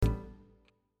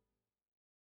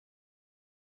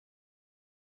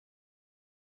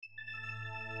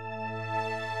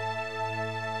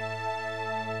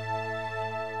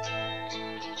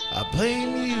I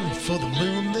blame you for the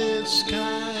moonlit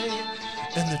sky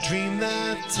and the dream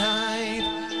that died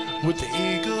with the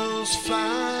eagle's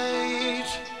flight.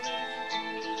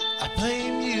 I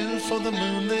blame you for the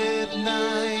moonlit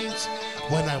nights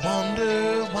when I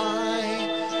wonder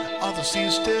why are the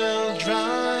seas still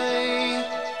dry.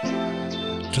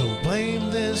 Don't blame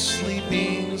this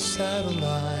sleeping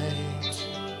satellite.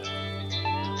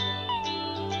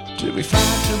 Did we fly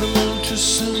to the moon too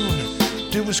soon?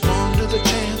 Did we squander the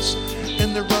chance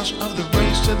in the rush of the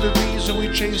race? And the reason we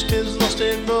chased is lost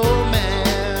in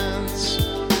romance.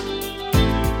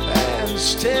 And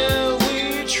still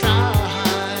we try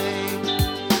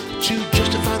to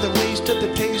justify the waste of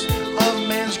the taste of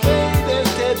man's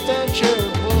greatest adventure.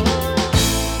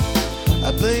 Whoa.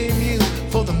 I blame you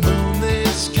for the moonlit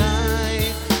sky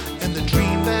and the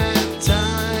dream that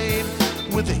died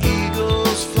with the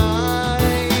eagle's flight.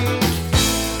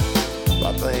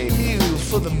 I blame you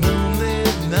for the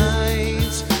moonlit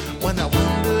nights when I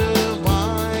wonder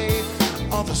why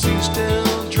all the seas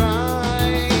still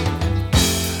dry.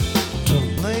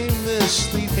 Don't blame this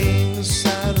sleeping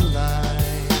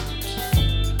satellite.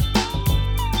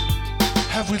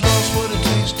 Have we lost what it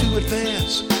takes to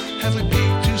advance? Have we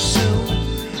peaked too soon?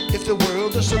 If the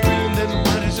world is so green, then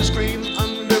what is the screen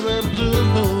under a blue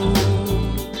moon?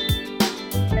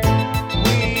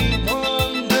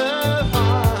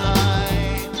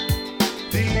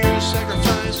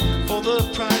 Sacrifice for the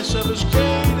price of his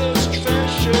greatest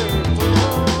treasure.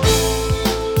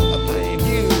 I blame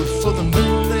you for the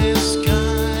moonlit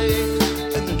sky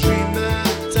and the dream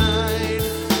that died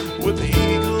with the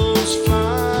eagle's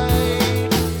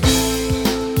flight.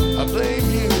 I blame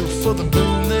you for the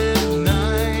moonlit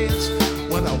nights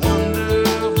when I wonder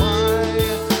why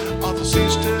are the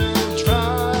seas still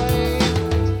dry.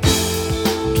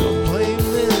 Don't blame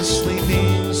this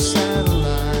sleeping satellite.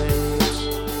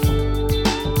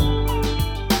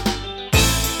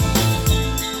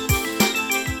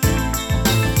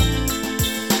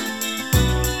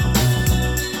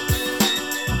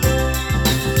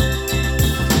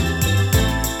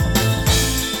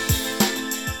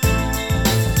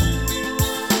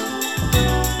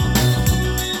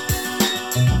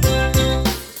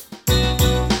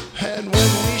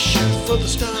 For the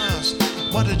stars,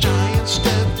 what a giant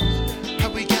step.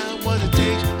 Have we got what it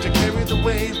takes to carry the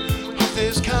weight of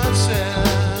this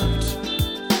concept?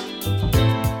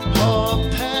 Or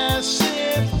pass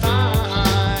it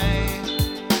by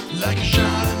like a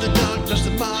shot in the dark, just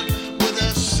a mark with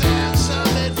a sense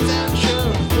of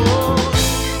adventure.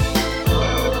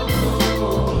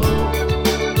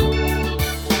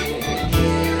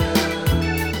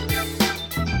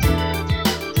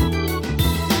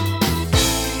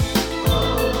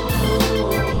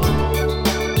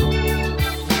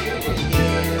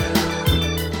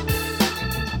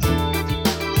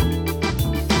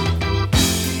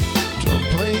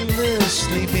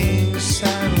 Sleeping